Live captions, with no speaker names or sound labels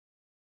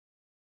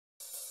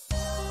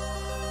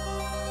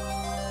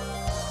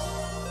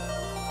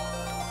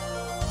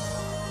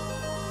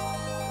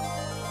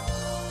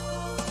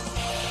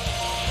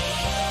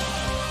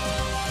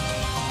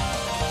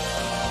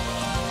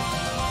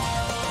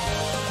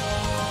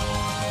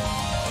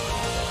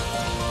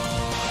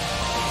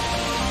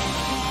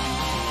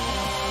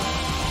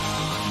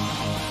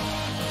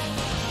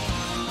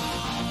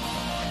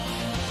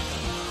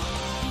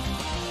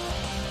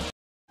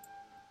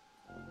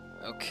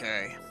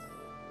Okay.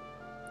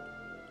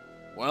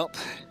 Well,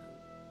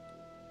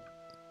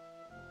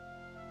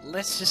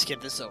 let's just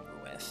get this over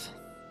with,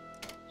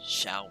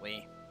 shall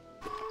we?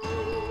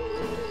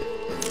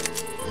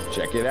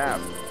 Check it out.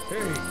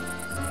 Hey,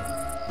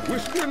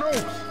 Whiskey and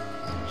Oaks.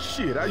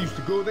 Shit, I used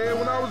to go there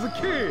when I was a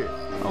kid.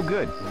 Oh,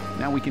 good.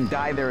 Now we can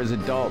die there as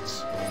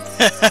adults.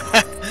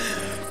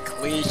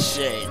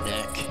 Cliche,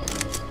 Nick.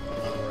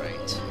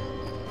 Alright.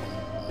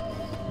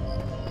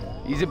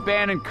 These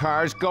abandoned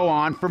cars go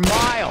on for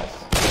miles.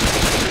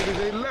 Maybe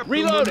they left them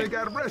when Reloading. they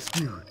got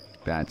rescued.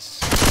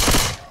 That's...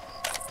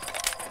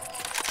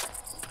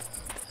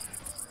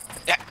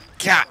 Yeah,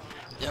 God.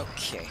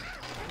 Okay.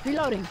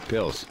 Reloading.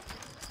 pills.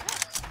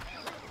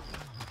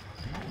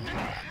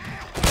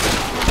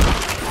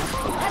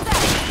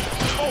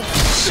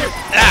 Shoot!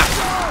 Ah!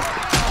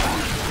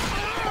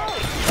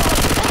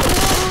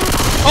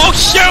 Oh,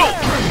 shoot!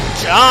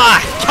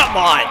 Ah, come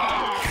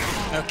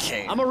on!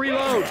 Okay. I'm a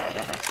reload.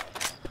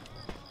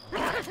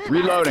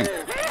 Reloading.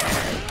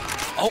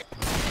 Oh,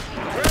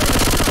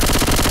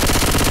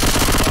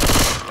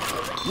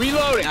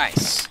 Reloading.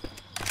 nice.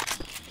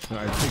 All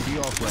right, take the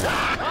off ramp.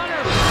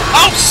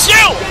 Oh,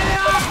 shoot!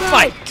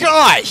 My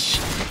gosh!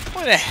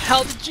 Where the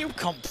hell did you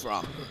come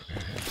from?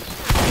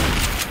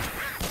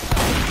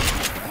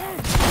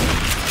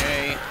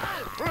 Okay.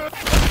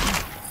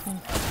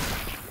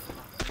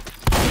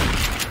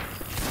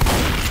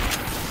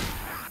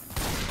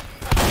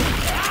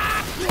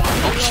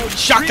 Oh,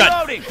 shotgun!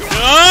 Reloading.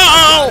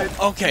 No!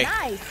 Okay,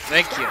 Nice.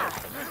 thank you.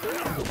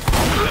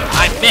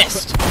 I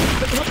missed.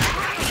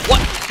 What?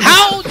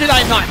 How did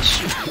I not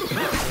shoot?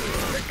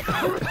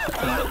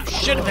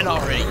 Should have been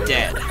already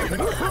dead.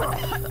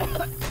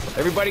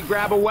 Everybody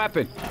grab a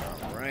weapon.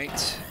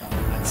 Alright.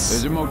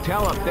 There's a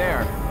motel up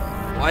there.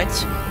 What?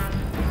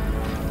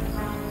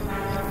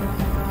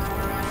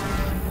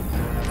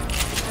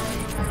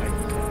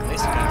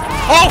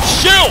 Oh,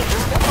 shoot!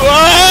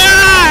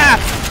 Ah!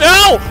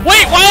 No!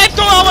 Wait, why did I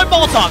throw out my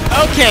Molotov?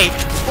 Okay,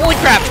 holy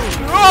crap.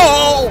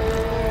 Oh!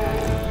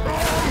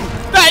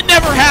 That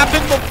never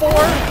happened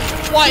before!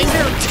 Why is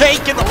there a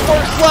tank in the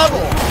first level?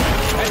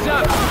 Heads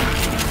up.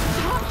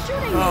 Stop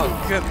shooting me.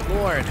 Oh, good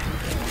lord.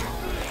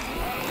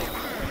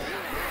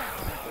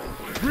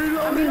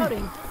 I'm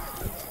reloading.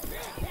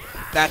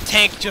 That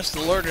tank just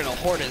alerted a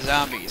horde of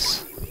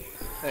zombies.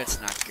 That's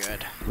not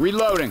good.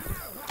 Reloading.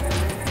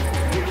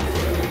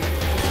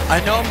 I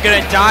know I'm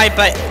gonna die,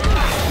 but...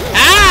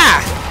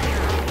 Ah!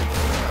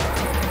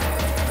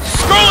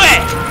 Screw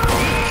it!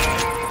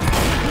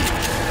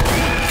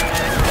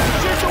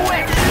 Shoot the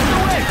wick. Shoot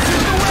the wick.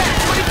 Shoot the wick.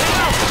 Where'd he go?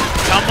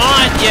 Come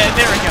on! Yeah,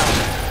 there we go.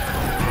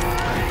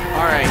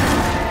 Alright.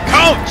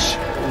 Coach!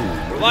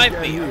 Revive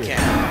me, okay.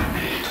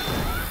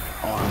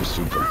 Oh, I'm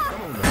super.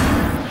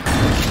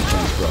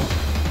 Thanks,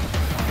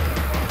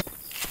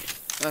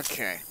 bro.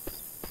 Okay.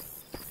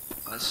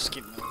 Let's just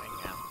keep moving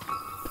now.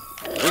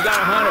 We got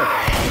a hunter.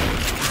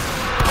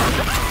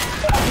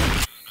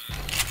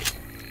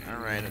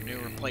 Alright, a new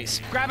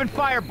replacement. Grabbing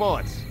fire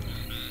bullets.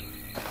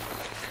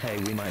 Hey,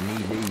 we might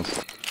need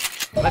these.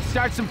 Let's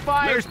start some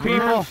fires, Let's burn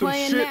people. some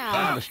Playing shit now.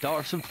 Time to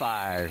start some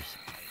fires.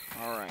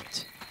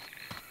 Alright.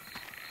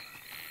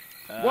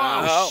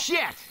 Whoa, Oh.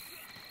 shit.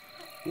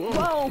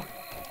 Whoa.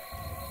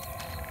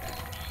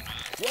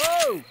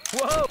 Whoa!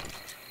 Whoa!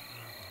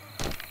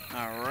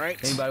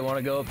 Alright. Anybody want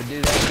to go up and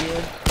do that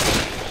again?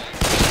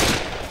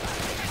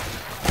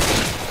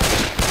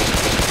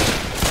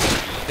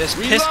 This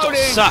Reloading. pistol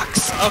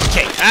sucks.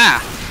 Okay,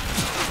 ah!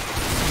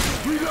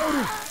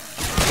 Reloading.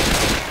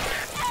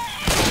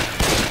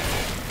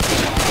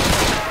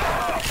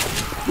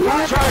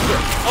 Charger.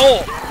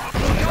 Oh!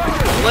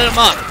 Lit him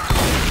up.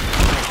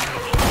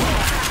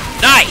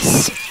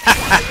 Nice! Ha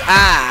ha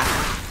ha!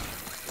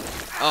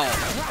 Oh,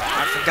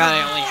 I forgot I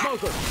only had...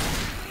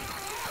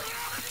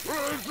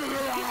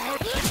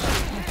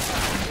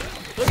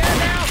 Look out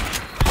now!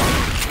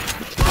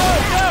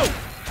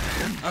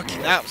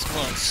 Okay, that was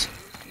close.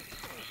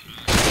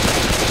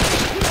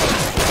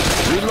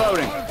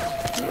 Reloading.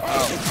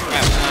 Oh,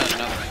 crap, not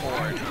another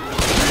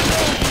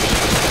horde.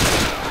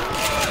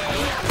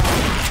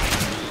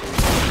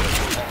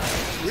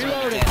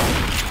 Reloading.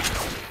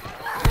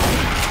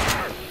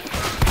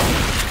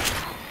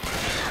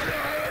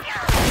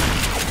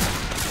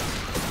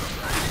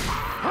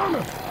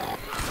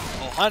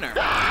 Oh, Hunter.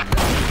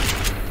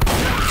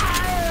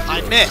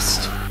 I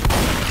missed.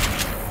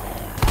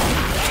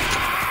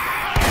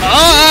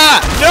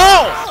 Ah!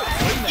 No!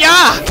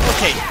 Yeah!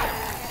 Okay.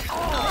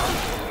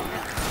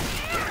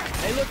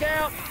 Hey, look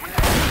out!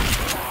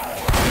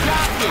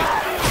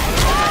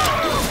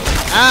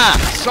 Ah!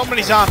 So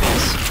many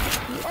zombies.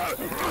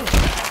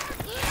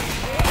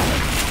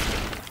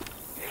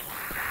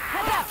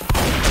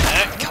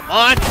 Come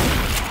on!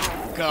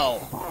 Go.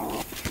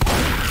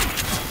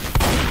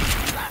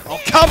 Oh,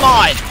 come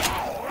on!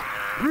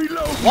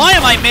 Reloading. Why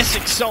am I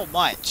missing so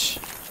much?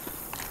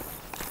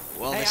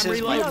 Well, Hey, this I'm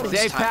is my reloading.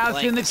 first Safe time house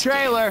playing in the this game,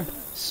 trailer.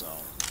 so...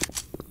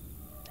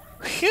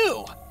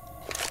 Phew!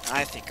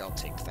 I think I'll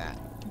take that.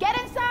 Get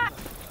inside.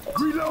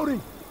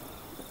 Reloading.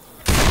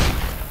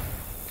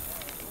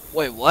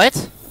 Wait,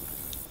 what?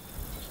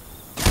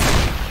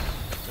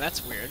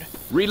 That's weird.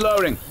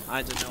 Reloading.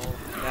 I didn't know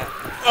that.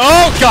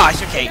 Oh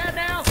gosh, okay.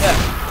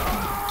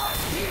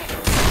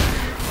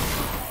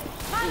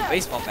 Ooh,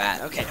 baseball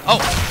bat, okay. Oh!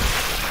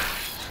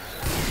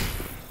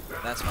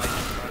 That's why I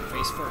hit the wrong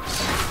face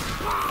first.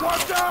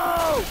 Watch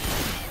out!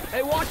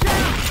 Hey, watch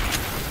out!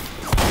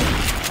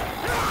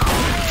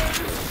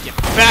 Get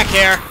back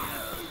here!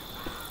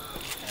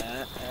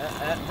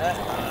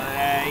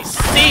 I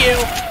see you!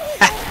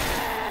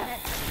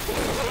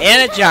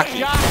 And a jockey.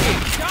 Jockey!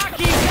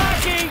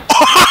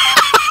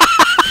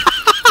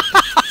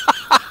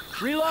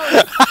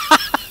 Reload!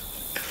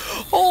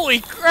 Holy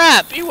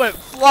crap, he went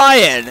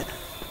flying!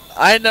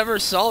 I never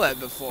saw that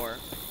before.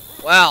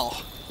 Wow,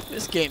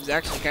 this game's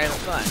actually kind of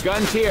fun.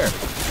 Guns here.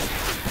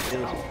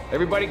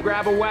 Everybody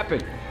grab a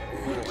weapon.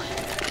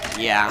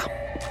 Yeah.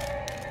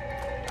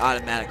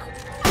 Automatic.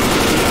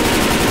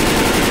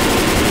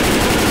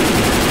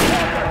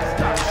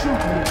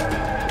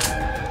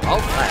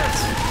 Alright.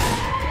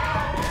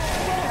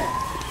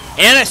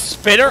 And a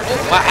spitter?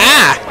 Oh,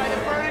 ah! By the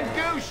burning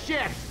goose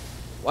shit!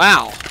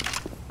 Wow.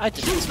 I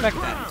didn't expect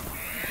that.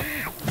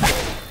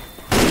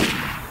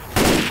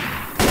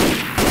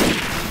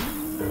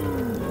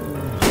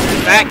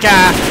 That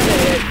guy.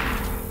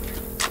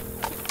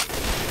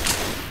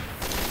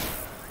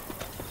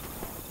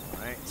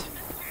 Right.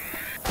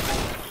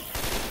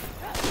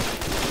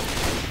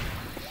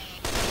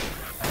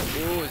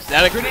 Ooh, is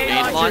that a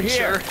grenade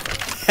launcher?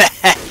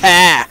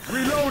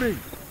 Reloading.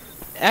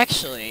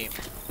 Actually,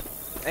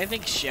 I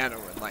think Shadow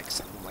would like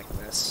something like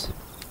this.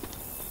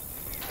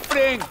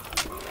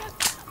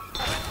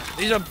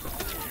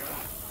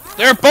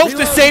 They're both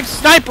the same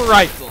sniper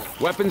rifle.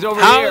 Weapons over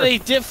How here. are they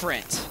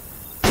different?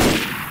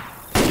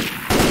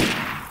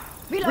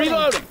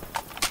 Reloading.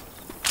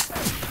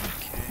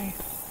 Okay.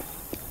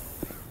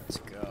 Let's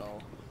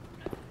go.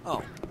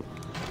 Oh,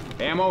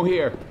 Ammo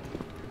here.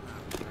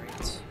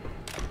 great.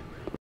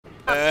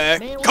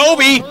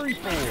 Kobe!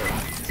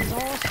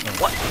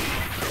 What?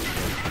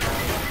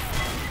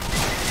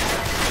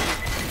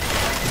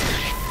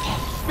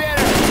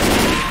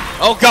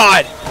 Oh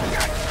God!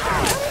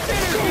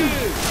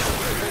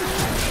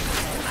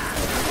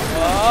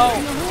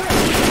 Oh!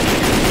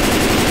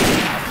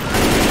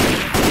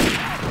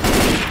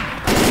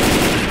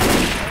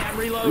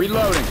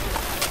 Reloading.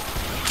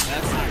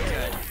 That's not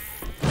good.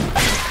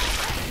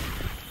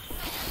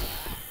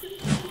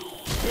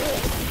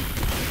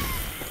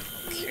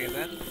 Okay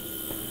then.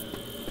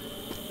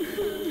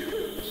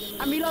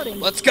 I'm reloading.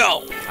 Let's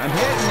go! I'm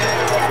hitting it.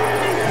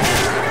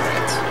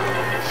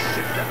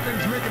 That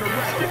thing's making a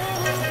racket.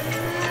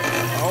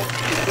 Oh,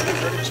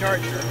 for the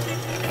charger.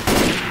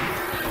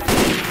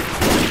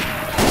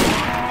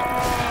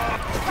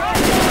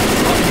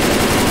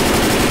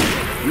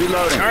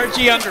 Reloading.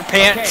 Chargy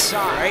underpants,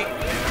 right?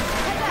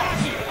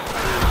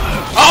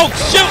 Oh,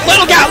 shoot!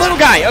 Little guy!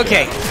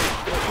 Okay.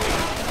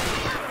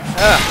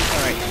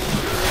 Alright.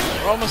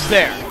 We're almost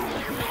there.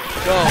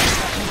 Go.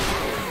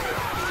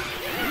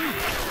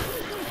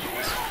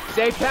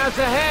 Safe pass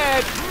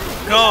ahead.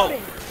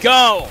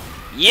 Go!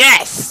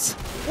 Yes!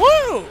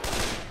 Woo!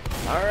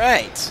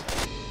 Alright.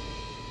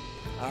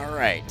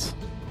 Alright.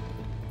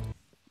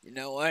 You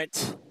know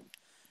what?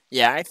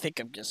 Yeah, I think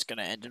I'm just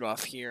gonna end it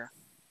off here.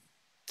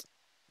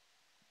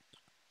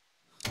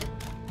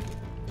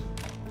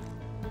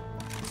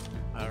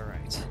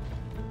 Alright.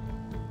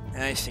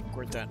 I think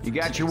we're done. You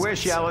got your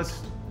wish,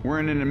 Ellis. We're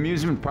in an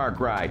amusement park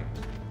ride.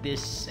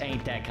 This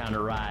ain't that kind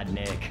of ride,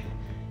 Nick.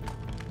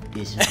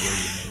 This is where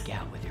you make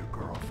out with your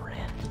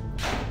girlfriend.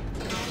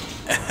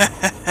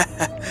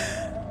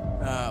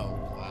 Oh,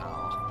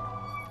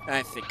 wow.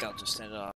 I think I'll just end it off.